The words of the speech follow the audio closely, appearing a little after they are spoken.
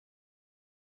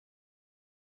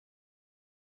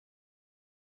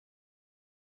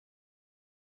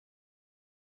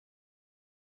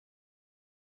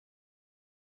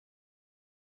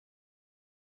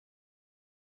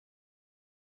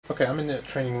Okay, I'm in the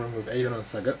training room with Aidan and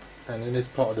Sagat, and in this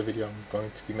part of the video I'm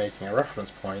going to be making a reference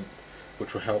point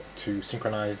which will help to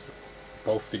synchronize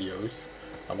both videos,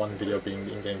 one video being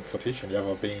the in-game footage and the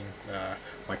other being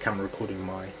my camera recording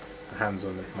my hands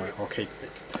on my arcade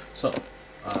stick. So,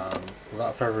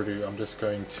 without further ado, I'm just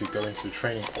going to go into the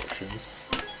training options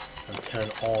and turn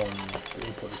on the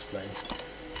input display.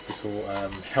 This will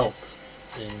help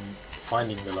in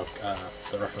finding the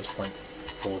reference point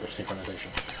for the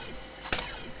synchronization.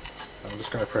 I'm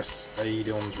just going to press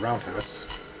Aidan's roundhouse.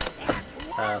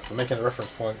 For making a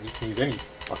reference point, you can use any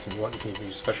button you want. You can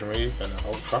use special move and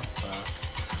ultra,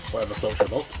 whatever floats your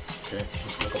boat. Okay, I'm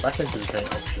just going to go back into the training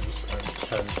options and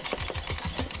turn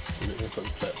the input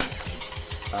display.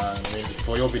 I mean,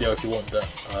 for your video, if you want the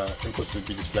inputs to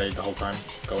be displayed the whole time,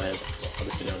 go ahead. For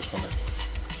this video, I just want to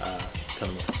turn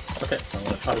them off. Okay, so I'm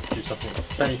going to try to do something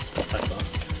semi-spectacular.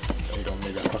 Aidan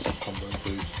maybe a cross-up combo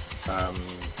into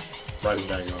Rising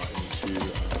Dagger into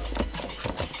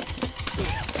Ultra.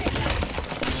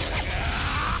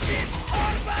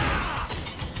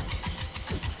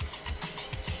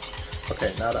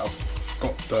 Okay, now that I've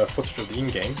got the footage of the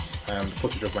in-game and the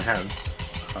footage of my hands,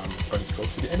 I'm going to go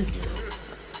to the editing room.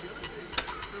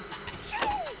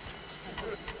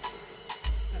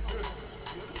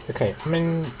 Okay, I'm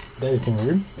in the editing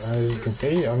room. As you can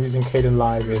see, I'm using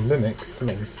Kdenlive in Linux to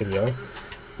make this video.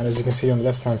 And as you can see on the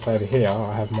left hand side here,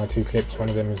 I have my two clips. One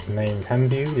of them is named Hand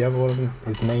View, the other one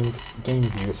is named Game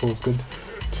View. It's always good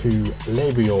to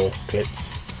label your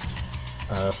clips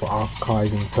for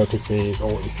archiving purposes,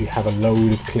 or if you have a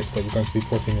load of clips that you're going to be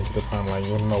putting into the timeline,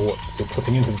 you want to know what you're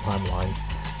putting into the timeline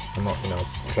and not,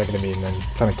 dragging them in and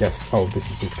trying to guess, oh, this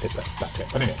is this clip, that's that clip.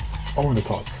 But anyway, on with the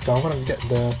task. So I'm going to get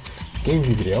the Game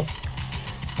View video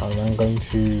and I'm going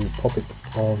to pop it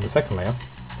on the second layer,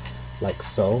 like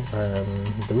so.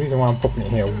 The reason why I'm popping it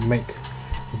here will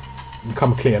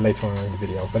become clear later on in the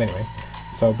video, but anyway,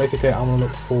 so basically I'm going to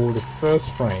look for the first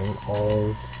frame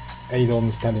of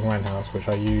Aidan's standing roundhouse, which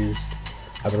I used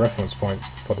as a reference point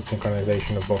for the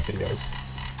synchronization of both videos.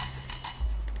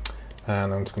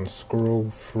 And I'm just going to scroll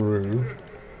through.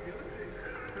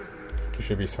 It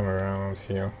should be somewhere around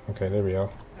here. Okay, there we are.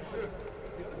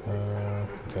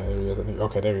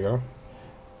 Okay, there we go.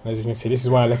 And as you can see, this is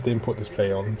why I left the input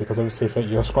display on, because obviously if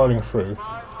you're scrolling through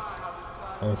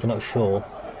and if you're not sure,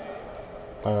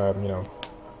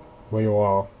 where you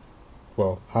are,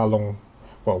 how long,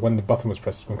 when the button was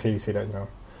pressed, you can clearly see that,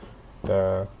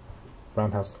 the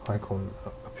roundhouse icon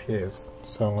appears.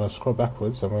 So I'm going to scroll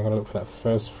backwards and we're going to look for that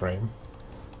first frame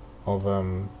of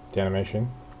the animation.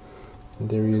 And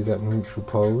there he is at neutral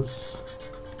pose.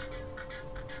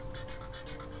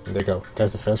 And there you go,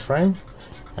 there's the first frame.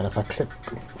 And if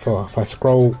I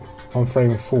scroll one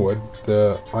frame forward,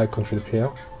 the icon should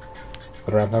appear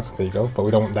for the roundhouse. There you go. But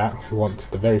we don't want that. We want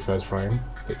the very first frame,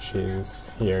 which is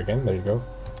here again. There you go.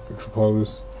 Neutral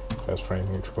pose, first frame,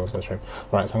 neutral pose, first frame.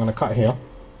 Right, so I'm going to cut here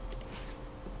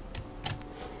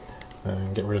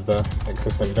and get rid of the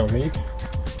excess that we don't need.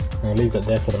 I'm going to leave that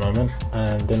there for the moment,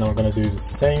 and then I'm going to do the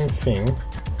same thing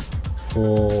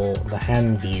for the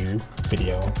hand view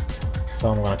video. So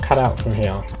I'm going to cut out from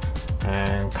here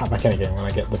and cut back in again when I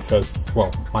get the first,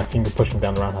 my finger pushing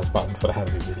down the roundhouse button for the hand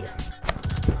view video.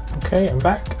 Okay, I'm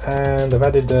back and I've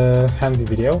added the hand view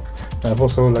video, and I've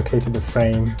also located the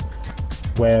frame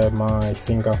where my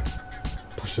finger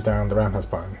pushes down the roundhouse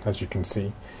button, as you can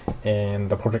see in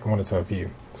the project monitor view.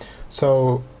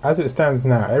 So as it stands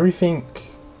now, everything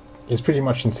is pretty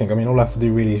much in sync. I mean, all I have to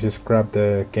do really is just grab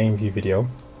the game view video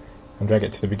and drag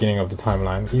it to the beginning of the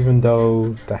timeline, even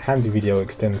though the hand view video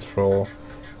extends for,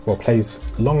 plays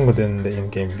longer than the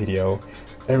in-game video.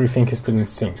 Everything is still in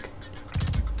sync.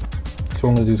 So what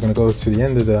I'm going to do is going to go to the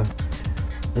end of the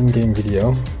in-game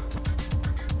video,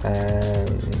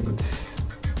 and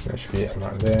that should be it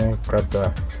right there. Grab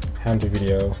the hand view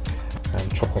video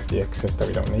and chop off the excess that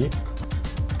we don't need,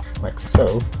 like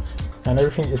so. And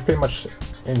everything is pretty much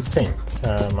in sync.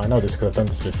 I know this because I've done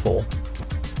this before.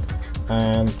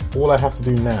 And all I have to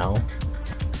do now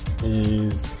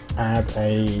is add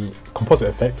a composite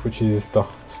effect, which is the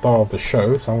star of the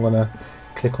show. So I'm going to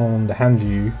click on the hand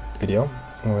view video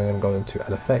and we're going to go into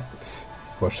add effect,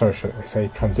 should I say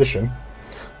transition,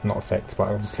 not effect, but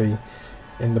obviously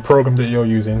in the program that you're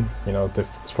using,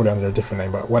 it's probably under a different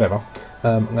name, but whatever.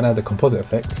 I'm going to add the composite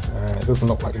effects, and it doesn't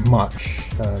look like much.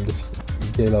 This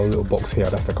yellow little box here,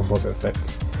 that's the composite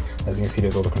effect. As you can see,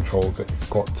 there's all the controls that you've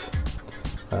got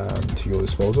to your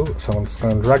disposal. So I'm just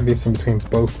going to drag this in between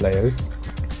both layers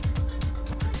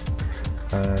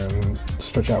and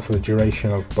stretch out for the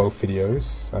duration of both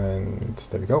videos, and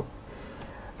there we go.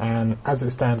 And as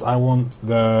it stands, I want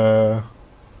the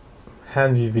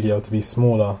hand view video to be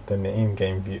smaller than the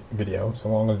in-game video. So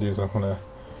what I'm going to do is I'm going to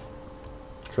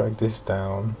drag this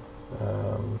down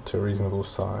to a reasonable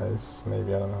size,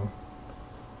 maybe, I don't know,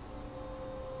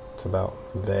 to about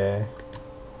there.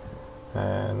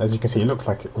 And as you can see, it looks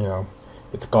like, you know,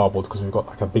 it's garbled because we've got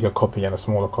like a bigger copy and a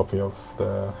smaller copy of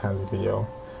the hand view video.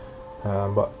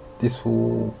 But this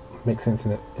will make sense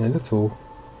in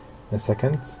a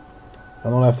second.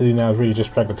 And all I have to do now is really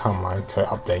just drag the timeline to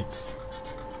updates.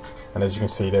 And as you can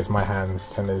see, there's my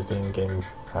hands and there's the in-game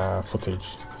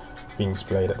footage being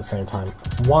displayed at the same time.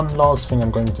 One last thing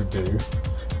I'm going to do,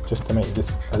 just to make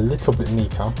this a little bit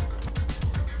neater,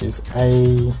 is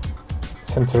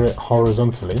center it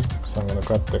horizontally. So I'm going to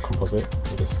grab the composite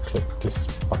and just click this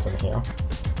button here.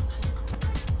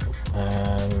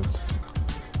 And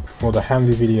for the hand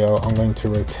view video, I'm going to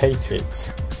rotate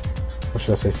it, or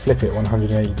should I say flip it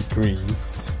 180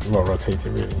 degrees, well, rotate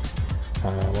it really,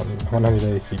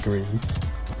 180 degrees.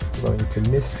 I'm going to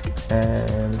misc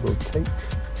and rotate.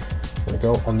 There we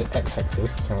go, on the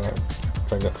x-axis, so I'm going to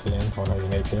drag that to the end,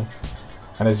 180.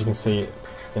 And as you can see,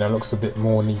 you know, it looks a bit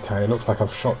more neat, and it looks like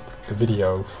I've shot the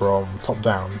video from top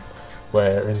down,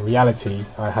 where in reality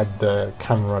I had the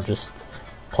camera just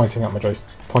pointing at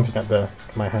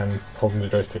my hands holding the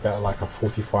joystick at like a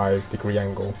 45-degree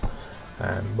angle.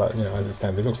 But you know, as it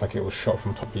stands, it looks like it was shot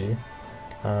from top view.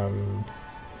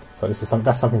 So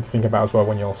that's something to think about as well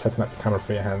when you're setting up your camera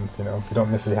for your hands. You know, you don't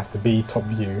necessarily have to be top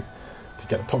view to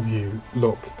get a top view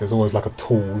look. There's always like a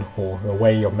tool or a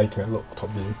way of making it look top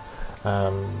view.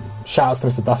 Shout outs to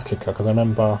Mr DustKicka, because I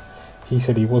remember he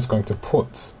said he was going to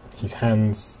put his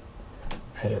hands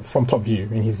from top view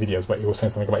in his videos, but he was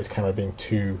saying something about his camera being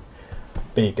too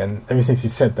big. And ever since he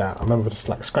said that, I remember just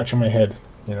like scratching my head,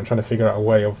 you know, trying to figure out a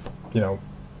way of, you know,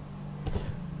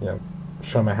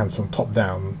 showing my hands from top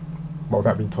down, but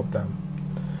without being top down.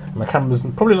 And my camera's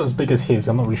probably not as big as his.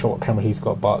 I'm not really sure what camera he's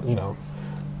got, but you know,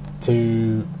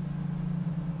 to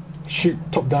shoot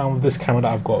top down with this camera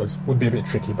that I've got would be a bit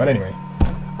tricky. But anyway,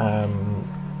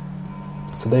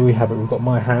 so there we have it. We've got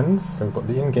my hands, so we've got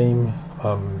the in-game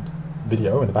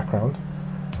video in the background,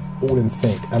 all in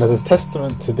sync. And as a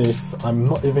testament to this, I'm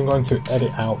not even going to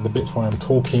edit out the bits where I'm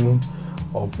talking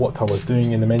of what I was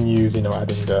doing in the menus, you know,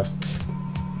 adding the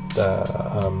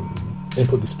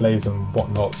input displays and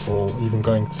whatnot, or even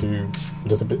going to,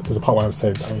 there's a part where I've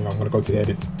said, you know, I'm going to go to the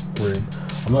edit room.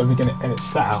 I'm not even going to edit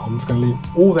that out. I'm just going to leave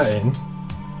all that in.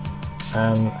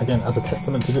 And again, as a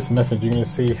testament to this method, you're going to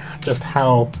see just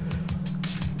how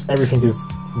everything is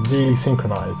really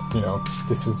synchronized. You know,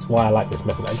 this is why I like this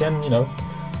method. Again, you know,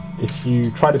 if you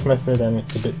try this method and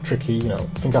it's a bit tricky, you know,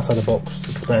 think outside the box,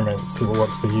 experiment, see what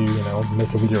works for you, you know,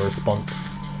 make a video response,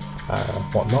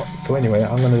 whatnot. So anyway,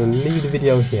 I'm going to leave the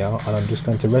video here and I'm just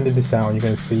going to render this out and you're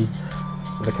going to see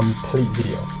the complete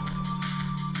video.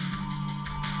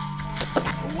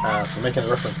 For making a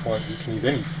reference point, you can use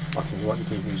any button you want. You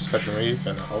can use special move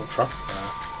and ultra,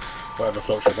 whatever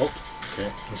floats your boat. Okay,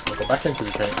 I'm just going to go back into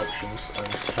the training options and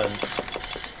turn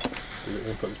the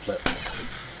input display.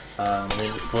 I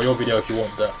mean, for your video, if you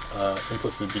want the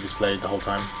inputs to be displayed the whole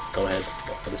time, go ahead.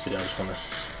 But for this video, I just want to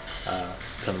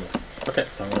turn them off. Okay,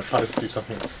 so I'm going to try to do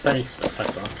something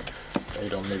semi-spectacular.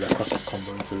 Fade on maybe a cross-up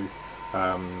combo into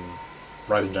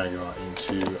Rising Jaguar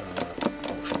into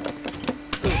ultra.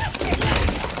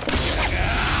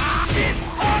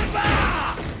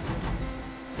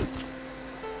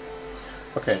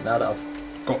 Okay, now that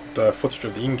I've got the footage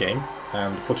of the in-game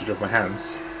and the footage of my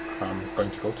hands, I'm going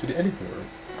to go to the editing room.